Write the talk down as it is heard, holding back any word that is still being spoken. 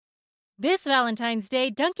This Valentine's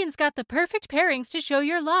Day, Dunkin's got the perfect pairings to show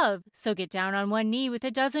your love. So get down on one knee with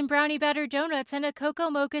a dozen brownie batter donuts and a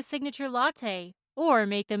cocoa mocha signature latte. Or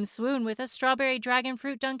make them swoon with a strawberry dragon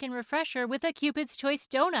fruit Dunkin' refresher with a Cupid's Choice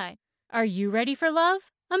donut. Are you ready for love?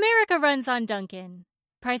 America runs on Dunkin'.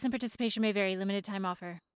 Price and participation may vary. Limited time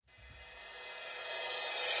offer.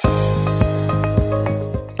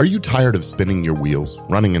 Are you tired of spinning your wheels,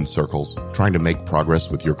 running in circles, trying to make progress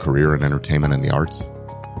with your career in entertainment and the arts?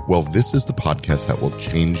 Well, this is the podcast that will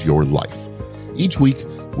change your life. Each week,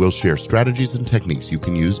 we'll share strategies and techniques you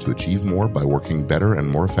can use to achieve more by working better and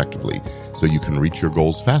more effectively so you can reach your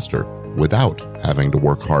goals faster without having to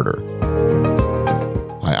work harder.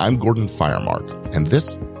 Hi, I'm Gordon Firemark, and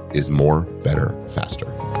this is More, Better,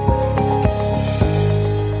 Faster.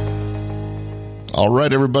 All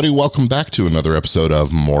right, everybody, welcome back to another episode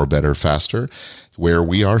of More, Better, Faster, where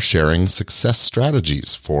we are sharing success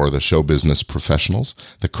strategies for the show business professionals,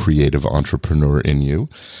 the creative entrepreneur in you.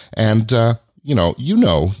 And, you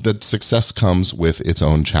know that success comes with its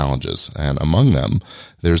own challenges. And among them,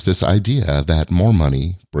 there's this idea that more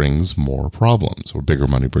money brings more problems, or bigger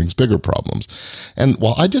money brings bigger problems. And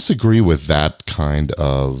while I disagree with that kind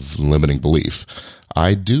of limiting belief,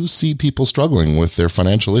 I do see people struggling with their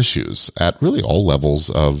financial issues at really all levels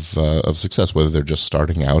of success, whether they're just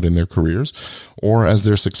starting out in their careers or as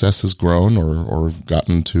their success has grown or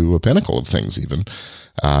gotten to a pinnacle of things even.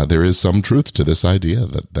 There is some truth to this idea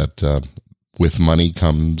that with money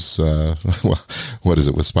comes, what is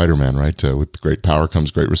it with Spider-Man, right? With great power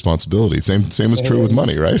comes great responsibility. Same is true with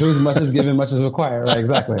money, right? As much as given, much as required, right?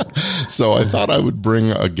 Exactly. So I thought I would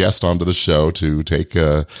bring a guest onto the show to take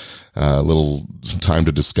a little time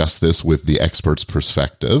to discuss this with the expert's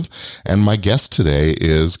perspective. And my guest today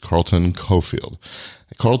is Carlton Cofield.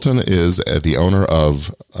 Carlton is the owner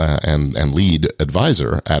of and lead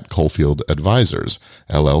advisor at Cofield Advisors,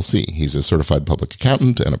 LLC. He's a certified public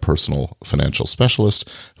accountant and a personal financial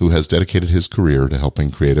specialist who has dedicated his career to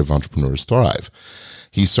helping creative entrepreneurs thrive.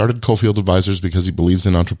 He started Cofield Advisors because he believes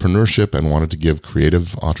in entrepreneurship and wanted to give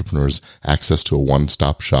creative entrepreneurs access to a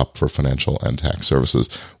one-stop shop for financial and tax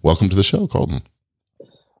services. Welcome to the show, Carlton.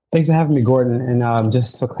 Thanks for having me, Gordon. And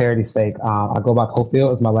just for clarity's sake, I go by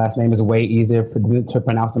Cofield, as my last name is way easier to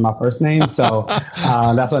pronounce than my first name. So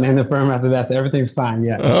that's what I named the firm after that. So everything's fine.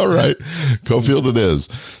 Yeah. All right. Cofield it is.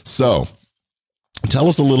 So tell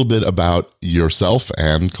us a little bit about yourself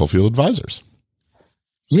and Cofield Advisors.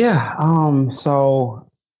 Yeah. So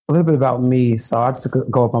a little bit about me. So I'll just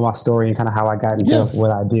go up on my story and kind of how I got into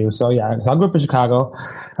what I do. So so I grew up in Chicago,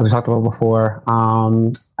 as we talked about before.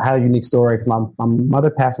 I had a unique story because my mother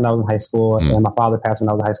passed when I was in high school and my father passed when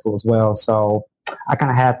I was in high school as well. So I kind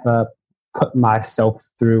of had to put myself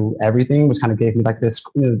through everything, which kind of gave me like this,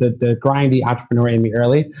 the grindy entrepreneur in me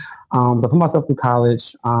early. So I put myself through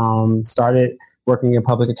college, started working in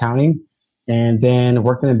public accounting, and then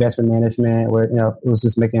worked in investment management where, it was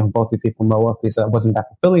just making both the people more wealthy. So it wasn't that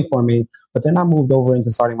fulfilling for me. But then I moved over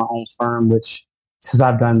into starting my own firm, which since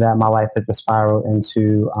I've done that, my life had to spiral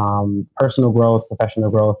into personal growth, professional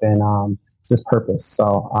growth, and just purpose.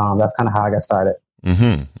 So that's kind of how I got started.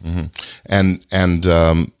 Mm-hmm, mm-hmm.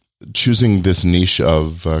 And choosing this niche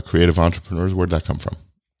of creative entrepreneurs, where'd that come from?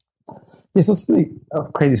 Yeah, so it's really a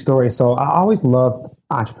crazy story. So I always loved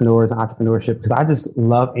entrepreneurs and entrepreneurship because I just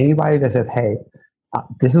love anybody that says, hey,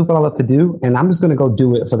 this is what I love to do, and I'm just going to go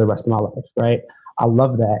do it for the rest of my life, right? I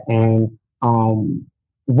love that. And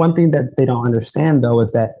one thing that they don't understand, though,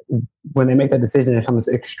 is that when they make that decision, it comes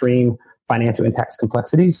to extreme financial and tax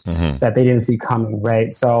complexities that they didn't see coming,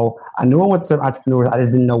 right? So I knew I wanted to serve entrepreneurs. I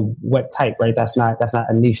just didn't know what type, right? That's not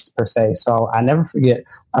a niche per se. So I never forget,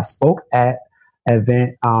 I spoke at an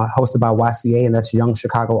event hosted by YCA, and that's Young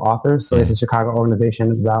Chicago Authors. So it's a Chicago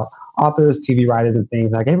organization about authors, TV writers, and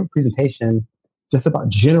things. And I gave a presentation just about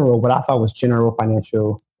what I thought was general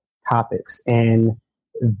financial topics. And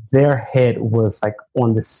their head was like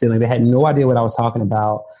on the ceiling. They had no idea what I was talking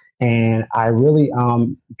about. And I really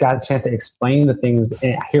got a chance to explain the things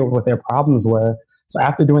and hear what their problems were. So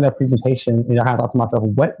after doing that presentation, I kind of thought to myself,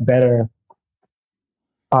 what better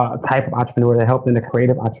type of entrepreneur to help than the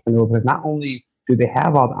creative entrepreneur? Because not only do they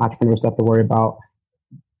have all the entrepreneur stuff to worry about,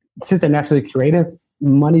 since they're naturally creative,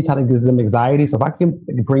 money kind of gives them anxiety. So if I can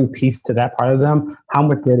bring peace to that part of them, how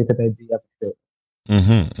much greater could they be as a creative?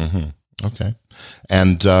 Mm-hmm, mm-hmm. Okay.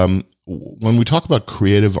 And when we talk about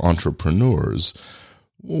creative entrepreneurs,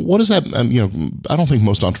 what does that, I don't think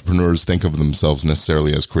most entrepreneurs think of themselves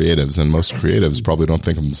necessarily as creatives, and most creatives probably don't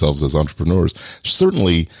think of themselves as entrepreneurs.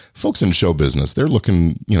 Certainly folks in show business, they're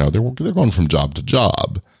looking, they're going from job to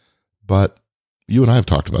job, but you and I have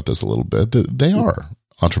talked about this a little bit, that they are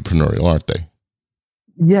entrepreneurial, aren't they?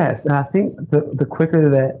 Yes, and I think the quicker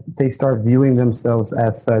that they start viewing themselves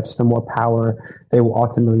as such, the more power they will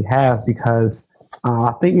ultimately have. Because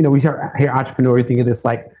I think we hear entrepreneur, you think of this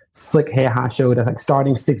like slick hair honcho that's like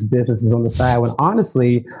starting 6 businesses on the side. When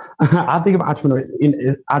honestly, I think of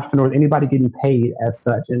entrepreneurs, anybody getting paid as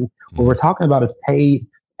such, and what we're talking about is paid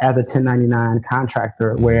as a 1099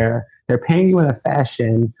 contractor, where they're paying you in a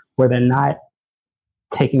fashion where they're not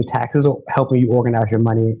taking taxes or helping you organize your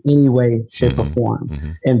money in any way, shape, or form.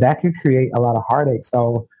 And that can create a lot of heartache.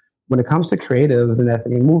 So when it comes to creatives and that's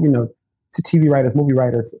to TV writers, movie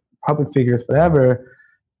writers, public figures, whatever,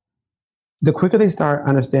 the quicker they start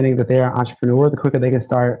understanding that they're an entrepreneur, the quicker they can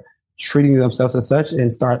start treating themselves as such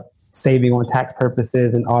and start saving on tax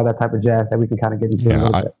purposes and all that type of jazz that we can kind of get into.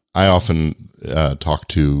 Yeah, I often talk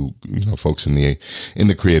to folks in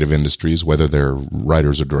the creative industries, whether they're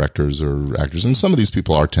writers or directors or actors, and some of these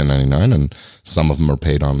people are 1099, and some of them are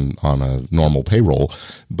paid on a normal payroll,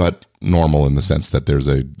 but normal in the sense that there's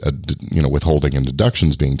a withholding and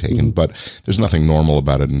deductions being taken, but there's nothing normal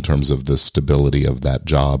about it in terms of the stability of that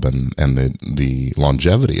job and the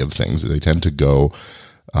longevity of things. They tend to go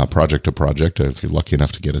project to project. If you're lucky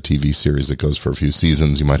enough to get a TV series that goes for a few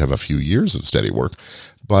seasons, you might have a few years of steady work.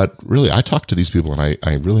 But really, I talk to these people, and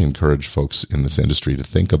I really encourage folks in this industry to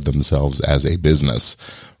think of themselves as a business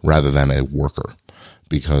rather than a worker.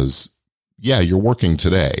 Because, yeah, you're working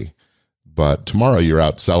today, but tomorrow you're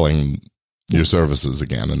out selling your services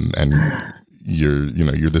again, and you're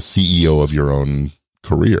the CEO of your own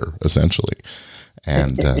career, essentially.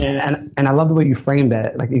 And I love the way you frame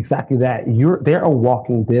that, like exactly that. They're a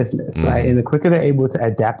walking business, right? And the quicker they're able to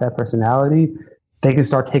adapt that personality, they can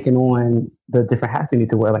start taking on the different hats they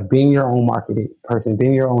need to wear, like being your own marketing person,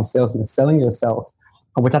 being your own salesman, selling yourself,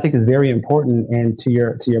 which I think is very important. And to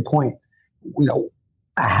your point,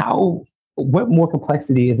 what more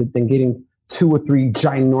complexity is it than getting 2 or 3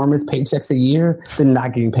 ginormous paychecks a year than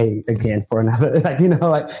not getting paid again for another?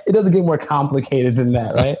 It doesn't get more complicated than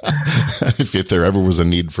that, right? If there ever was a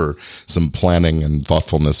need for some planning and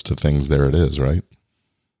thoughtfulness to things, there it is, right?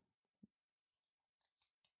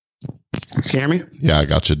 Can you hear me? Yeah, I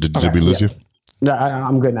got you. Did we lose you? No,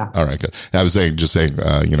 I'm good now. All right, good. I was saying,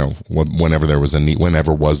 whenever there was a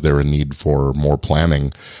need for more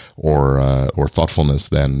planning or thoughtfulness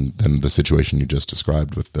than the situation you just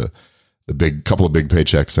described with the couple of big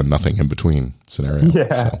paychecks and nothing in between scenario.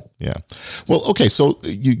 Yeah. So, yeah. Well, okay. So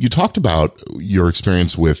you talked about your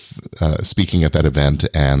experience with speaking at that event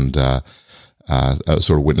and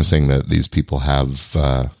sort of witnessing that these people have,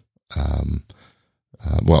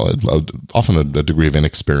 often a degree of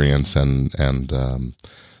inexperience and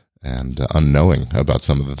unknowing about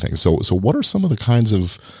some of the things. So what are some of the kinds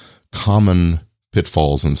of common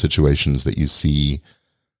pitfalls and situations that you see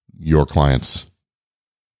your clients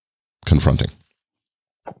confronting?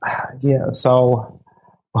 Yeah. So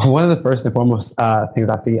one of the first and foremost things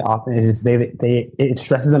I see often is just it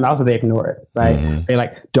stresses them out, so they ignore it, right? They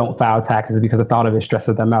don't file taxes because the thought of it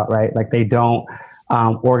stresses them out, right? Like they don't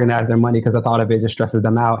organize their money because the thought of it just stresses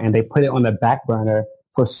them out, and they put it on the back burner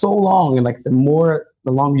for so long. And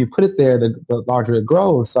the longer you put it there, the larger it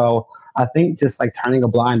grows. So I think just turning a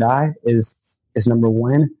blind eye is number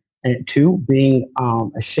one, and 2, being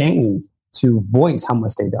ashamed to voice how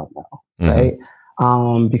much they don't know, right?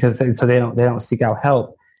 Because they don't seek out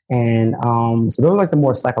help. And so those are the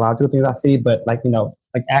more psychological things I see. But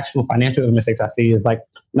actual financial mistakes I see is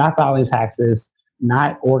not filing taxes,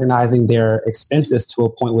 not organizing their expenses to a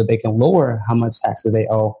point where they can lower how much taxes they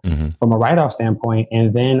owe from a write-off standpoint,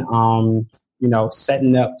 and then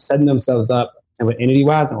setting themselves up with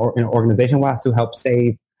entity-wise or organization-wise to help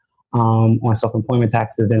save on self-employment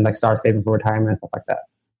taxes and start saving for retirement and stuff like that.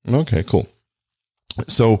 Okay, cool.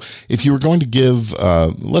 So if you were going to give,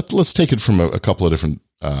 let's take it from a couple of different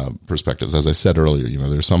perspectives. As I said earlier,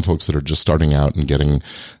 there's some folks that are just starting out and getting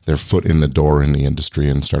their foot in the door in the industry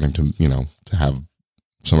and starting to, to have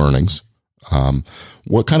some earnings.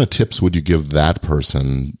 What kind of tips would you give that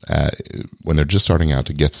person when they're just starting out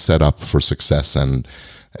to get set up for success and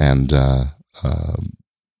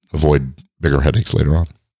avoid bigger headaches later on?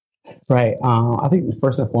 Right. I think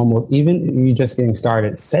first and foremost, even if you're just getting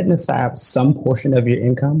started, setting aside some portion of your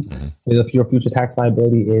income for your future tax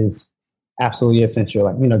liability is absolutely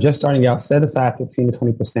essential. Just starting out, set aside 15 to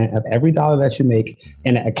 20% of every dollar that you make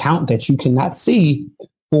in an account that you cannot see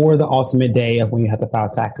for the ultimate day of when you have to file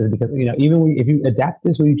taxes. Because, even if you adapt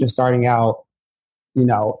this when you're just starting out,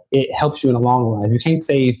 it helps you in the long run. If you can't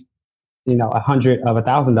save, $100 of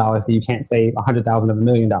 $1,000, then you can't save 100,000 of $1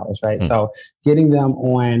 million, right? So getting them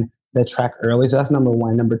on the track early. So that's number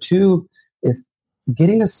one. Number 2 is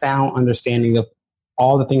getting a sound understanding of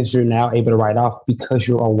all the things you're now able to write off because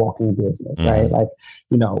you're a walking business, right? Like,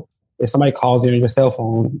 if somebody calls you on your cell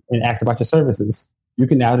phone and asks about your services, you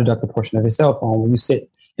can now deduct a portion of your cell phone when you sit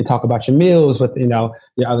and talk about your meals with, your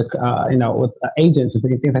other, with agents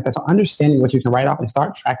and things like that. So understanding what you can write off and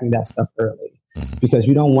start tracking that stuff early, because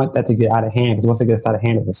you don't want that to get out of hand, because once it gets out of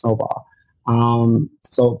hand, it's a snowball.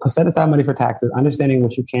 So set aside money for taxes, understanding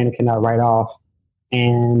what you can and cannot write off.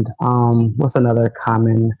 And what's another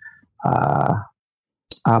common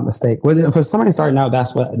mistake? Well, for somebody starting out,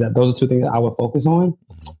 those are two things that I would focus on,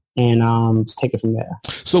 and just take it from there.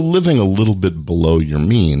 So living a little bit below your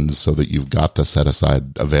means so that you've got the set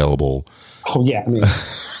aside available. Oh yeah, I mean,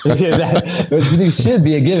 it should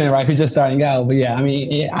be a given, right? If you're just starting out. But yeah, I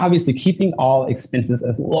mean, obviously keeping all expenses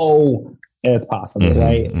as low as possible,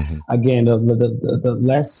 right? Again, the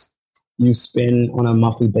less you spend on a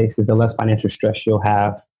monthly basis, the less financial stress you'll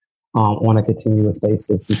have on a continuous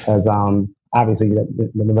basis, because obviously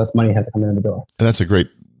the less money has to come in the door. And that's a great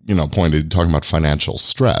point. Talking about financial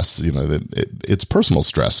stress, it's personal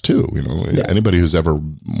stress too. Anybody who's ever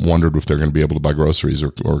wondered if they're going to be able to buy groceries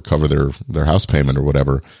or cover their house payment or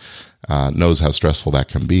whatever knows how stressful that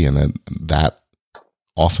can be, and that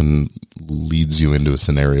often leads you into a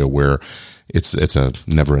scenario where it's a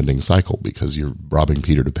never-ending cycle, because you're robbing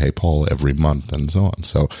Peter to pay Paul every month and so on.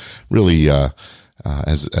 So really,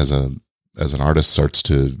 as an artist starts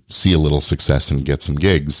to see a little success and get some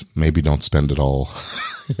gigs, maybe don't spend it all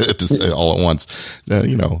all at once.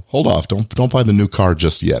 Hold off. Don't buy the new car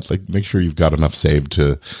just yet. Like, make sure you've got enough saved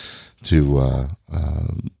to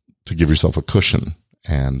give yourself a cushion.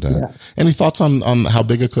 And any thoughts on how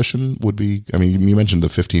big a cushion would be? I mean, you mentioned the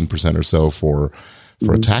 15% or so for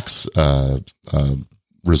a tax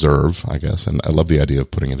reserve, I guess. And I love the idea of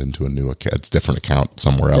putting it into a new account, different account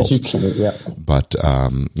somewhere else. But,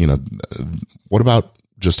 what about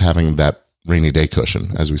just having that rainy day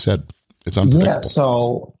cushion? As we said, it's unpredictable. Yeah,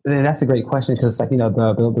 so that's a great question, because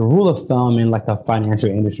the rule of thumb in like the financial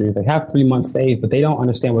industry is they have 3 months saved, but they don't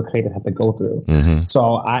understand what creatives have to go through. So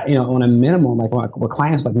on a minimum, like with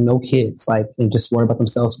clients like no kids, like, and just worry about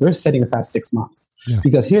themselves, we're setting aside 6 months.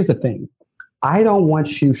 Because here's the thing. I don't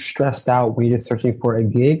want you stressed out when you're searching for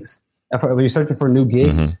when you're searching for new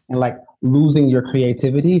gigs and like losing your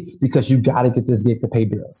creativity because you got to get this gig to pay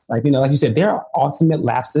bills. Like, like you said, there are ultimate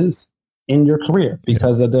lapses in your career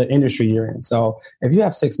because of the industry you're in. So if you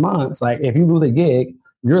have 6 months, like if you lose a gig,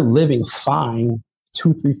 you're living fine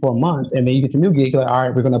 2, 3, 4 months. And then you get your new gig, you're like, all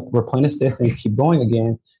right, we're going to replenish this and keep going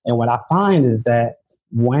again. And what I find is that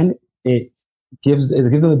when it gives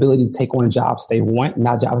them the ability to take on jobs they want,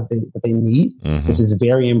 not jobs that they need, which is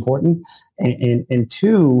very important. And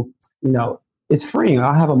two, it's freeing.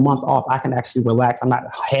 I'll have a month off. I can actually relax. I'm not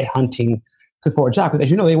head hunting for a job, because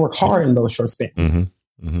as you know, they work hard in those short spans.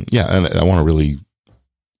 Yeah. And I want to really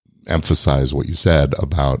emphasize what you said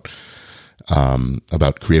about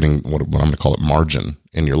creating what I'm going to call it margin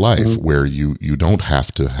in your life, where you don't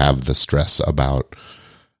have to have the stress about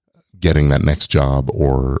getting that next job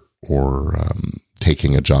or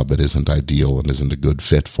taking a job that isn't ideal and isn't a good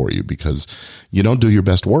fit for you, because you don't do your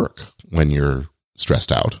best work when you're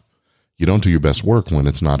stressed out. You don't do your best work when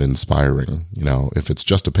it's not inspiring. If it's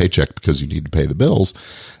just a paycheck because you need to pay the bills,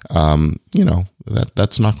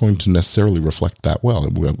 that's not going to necessarily reflect that well.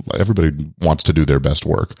 Everybody wants to do their best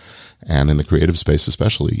work. And in the creative space,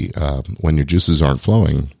 especially, when your juices aren't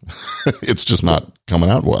flowing, it's just not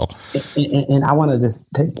coming out well. And I want to just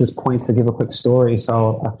take this point to give a quick story.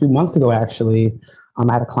 So a few months ago, actually,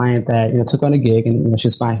 I had a client that, took on a gig, and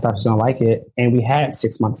she's fine, thought she's going to like it. And we had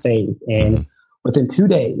 6 months saved. And within 2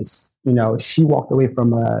 days, she walked away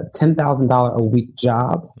from a $10,000 a week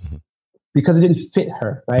job because it didn't fit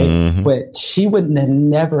her, right? But she would have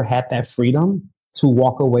never had that freedom to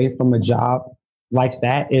walk away from a job like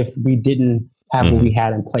that if we didn't have what we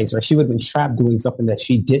had in place, right? She would have been trapped doing something that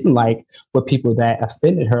she didn't like with people that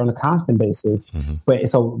offended her on a constant basis. But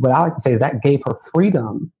so what I like to say is that gave her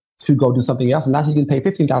freedom to go do something else. And now she's getting paid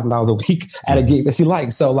 $15,000 a week at a gig that she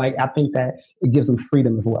likes. So I think that it gives them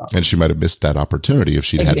freedom as well. And she might have missed that opportunity if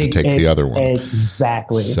she'd had to take the other one.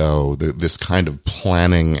 Exactly. So this kind of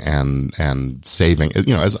planning and saving,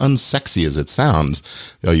 as unsexy as it sounds,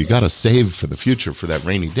 you got to save for the future for that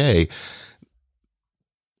rainy day.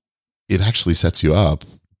 It actually sets you up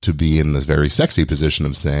to be in this very sexy position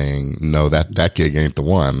of saying, no, that gig ain't the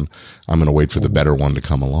one. I'm going to wait for the better one to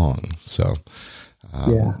come along. So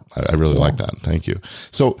I really like that. Thank you.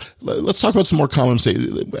 So let's talk about some more common mistakes.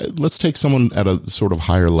 Let's take someone at a sort of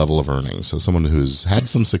higher level of earnings. So someone who's had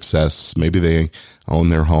some success, maybe they own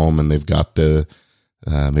their home and they've got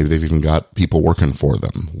maybe they've even got people working for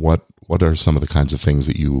them. What are some of the kinds of things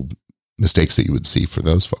that you mistakes that you would see for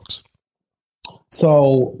those folks?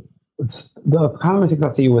 So the common mistakes I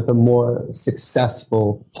see with the more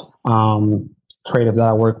successful creatives that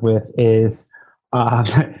I work with is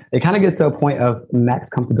it kind of gets to a point of max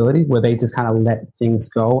comfortability where they just kind of let things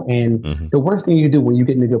go. And the worst thing you do when you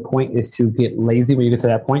get into a point is to get lazy when you get to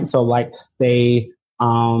that point. So like they,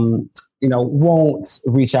 won't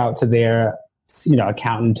reach out to their,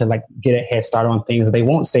 accountant to like get a head start on things. They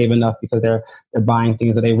won't save enough because they're buying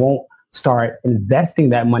things, or they won't start investing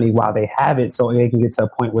that money while they have it, so they can get to a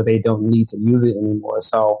point where they don't need to use it anymore.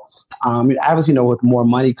 So obviously, with more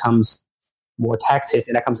money comes more tax hits,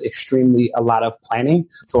 and that comes extremely a lot of planning.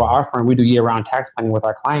 So at our firm, we do year-round tax planning with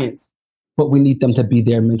our clients, but we need them to be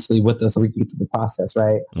there mentally with us so we can get through the process,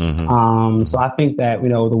 right? So I think that,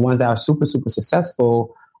 the ones that are super, super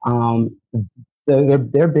successful,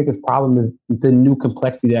 their biggest problem is the new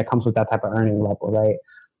complexity that comes with that type of earning level, right?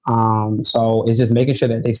 So it's just making sure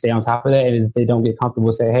that they stay on top of that, and if they don't get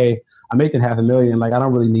comfortable, say, hey, I'm making $500,000. Like, I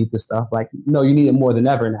don't really need this stuff. Like, no, you need it more than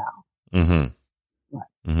ever now.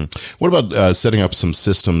 What about setting up some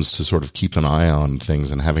systems to sort of keep an eye on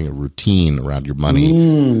things and having a routine around your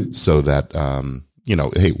money so that,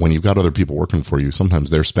 hey, when you've got other people working for you, sometimes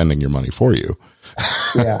they're spending your money for you.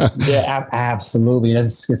 Yeah, absolutely.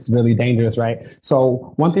 It's really dangerous, right?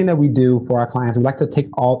 So one thing that we do for our clients, we like to take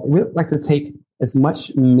as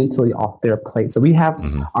much mentally off their plate. So we have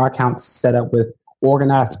our accounts set up with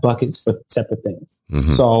organized buckets for separate things.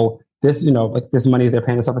 So this, this money they're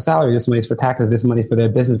paying themselves a salary, this money is for taxes, this money for their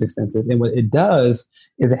business expenses. And what it does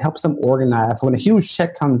is it helps them organize. So when a huge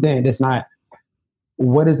check comes in, it's not,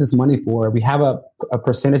 what is this money for? We have a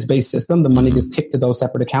percentage-based system. The money gets kicked to those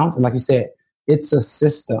separate accounts. And like you said, it's a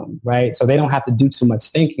system, right? So they don't have to do too much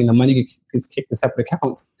thinking. The money gets kicked to separate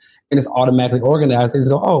accounts and it's automatically organized. They just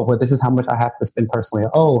go, oh, well, this is how much I have to spend personally.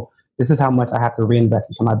 Oh, this is how much I have to reinvest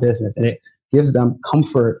into my business. And it gives them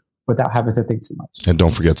comfort without having to think too much. And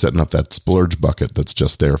don't forget setting up that splurge bucket that's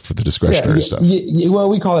just there for the discretionary stuff. Well,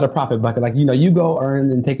 we call it a profit bucket. Like, you go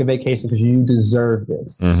earn and take a vacation because you deserve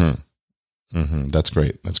this. That's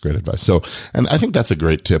great. That's great advice. So, and I think that's a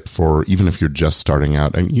great tip for even if you're just starting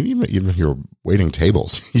out, and even if you're waiting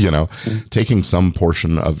tables, taking some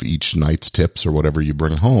portion of each night's tips or whatever you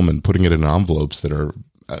bring home and putting it in envelopes that are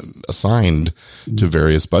assigned to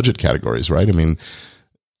various budget categories, right? I mean,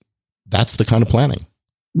 that's the kind of planning.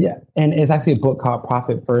 Yeah. And it's actually a book called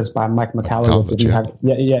Profit First by Mike McCallowitz.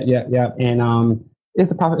 And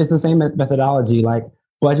it's the same methodology. Like,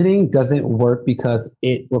 budgeting doesn't work because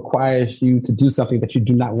it requires you to do something that you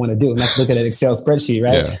do not want to do. And let's look at an Excel spreadsheet,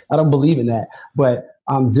 right? Yeah. I don't believe in that. But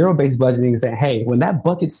zero-based budgeting is saying, hey, when that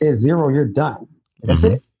bucket says 0, you're done. That's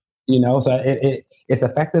it. So it's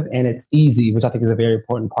effective and it's easy, which I think is a very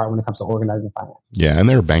important part when it comes to organizing finance. Yeah, and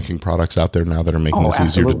there are banking products out there now that are making this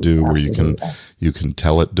easier to do, where you can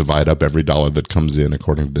tell it, divide up every dollar that comes in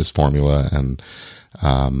according to this formula. And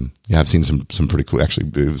I've seen some pretty cool,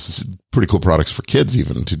 pretty cool products for kids,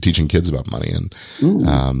 even to teaching kids about money. And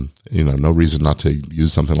no reason not to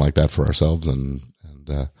use something like that for ourselves and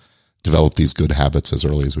develop these good habits as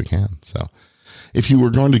early as we can. So, if you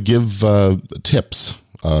were going to give tips,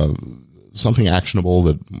 something actionable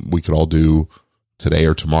that we could all do today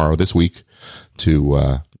or tomorrow, this week,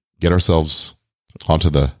 to get ourselves onto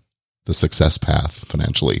the success path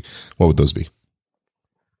financially, what would those be?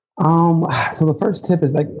 So the first tip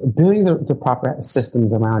is like building the proper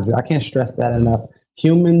systems around you. I can't stress that enough.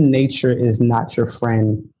 Human nature is not your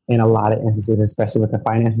friend in a lot of instances, especially with the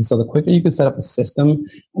finances. So the quicker you can set up a system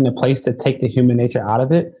and a place to take the human nature out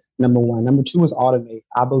of it, number one. Number two is automate.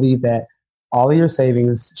 I believe that all of your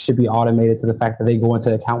savings should be automated to the fact that they go into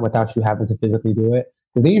the account without you having to physically do it.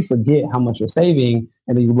 Because then you forget how much you're saving,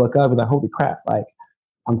 and then you look up and like, holy crap, like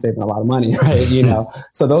I'm saving a lot of money, right?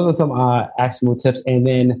 So those are some actionable tips. And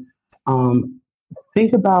then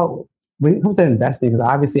think about when it comes to investing, because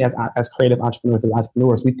obviously as creative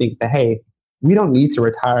entrepreneurs, we think that, hey, we don't need to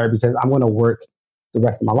retire because I'm going to work the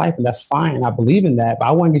rest of my life. And that's fine. And I believe in that. But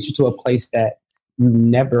I want to get you to a place that you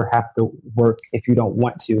never have to work if you don't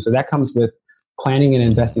want to. So that comes with planning and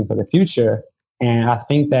investing for the future. And I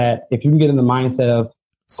think that if you can get in the mindset of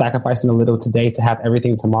sacrificing a little today to have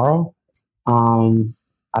everything tomorrow,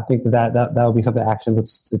 I think that will be something actionable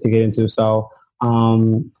to get into. So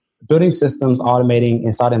building systems, automating,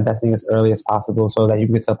 and start investing as early as possible so that you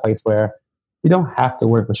can get to a place where you don't have to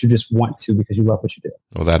work, but you just want to because you love what you do.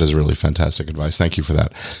 Well, that is really fantastic advice. Thank you for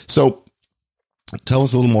that. So tell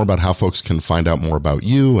us a little more about how folks can find out more about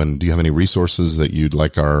you, and do you have any resources that you'd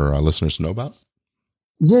like our listeners to know about?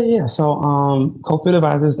 Yeah. So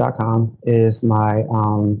cofitadvisors.com is my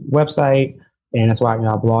website. And that's why,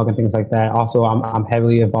 I blog and things like that. Also, I'm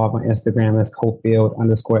heavily involved on Instagram as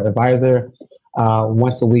Cofield_advisor.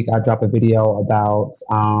 Once a week, I drop a video about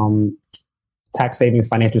tax savings,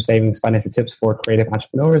 financial tips for creative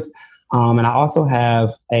entrepreneurs. And I also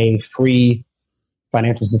have a free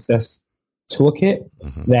financial success toolkit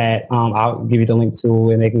that I'll give you the link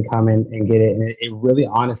to, and they can come in and get it. And it really,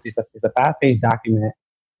 honestly, it's a 5-page document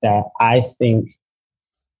that I think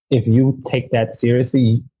if you take that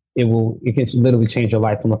seriously, it can literally change your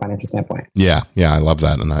life from a financial standpoint. Yeah, I love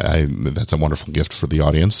that, and I that's a wonderful gift for the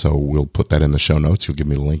audience. So we'll put that in the show notes. You'll give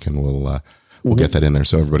me the link, and we'll get that in there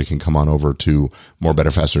so everybody can come on over to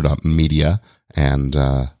morebetterfaster.media and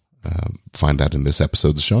find that in this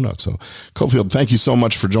episode's show notes. So, Cofield, thank you so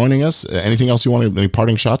much for joining us. Anything else you want to? Any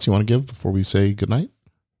parting shots you want to give before we say goodnight?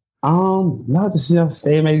 No, just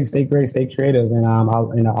stay amazing, stay great, stay creative, and I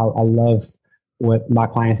love what my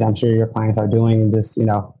clients, I'm sure your clients are doing, and just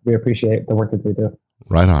we appreciate the work that they do.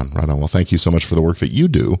 Right on. Well, thank you so much for the work that you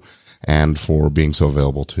do, and for being so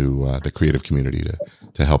available to the creative community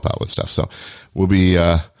to help out with stuff. So we'll be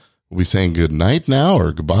saying good night now,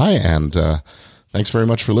 or goodbye, and thanks very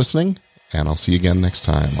much for listening. And I'll see you again next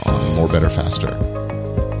time on More Better Faster.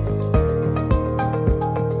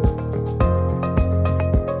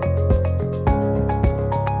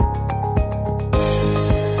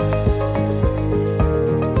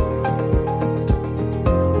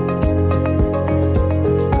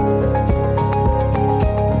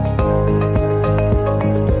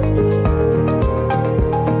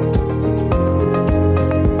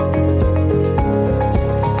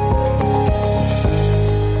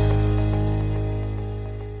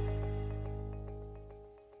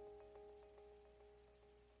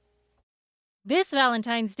 This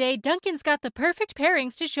Valentine's Day, Dunkin's got the perfect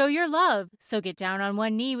pairings to show your love. So get down on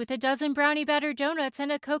one knee with a dozen brownie batter donuts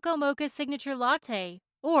and a cocoa mocha signature latte.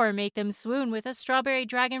 Or make them swoon with a strawberry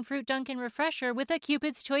dragon fruit Dunkin' refresher with a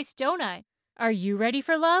Cupid's Choice donut. Are you ready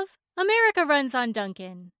for love? America runs on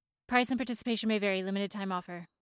Dunkin'. Price and participation may vary. Limited time offer.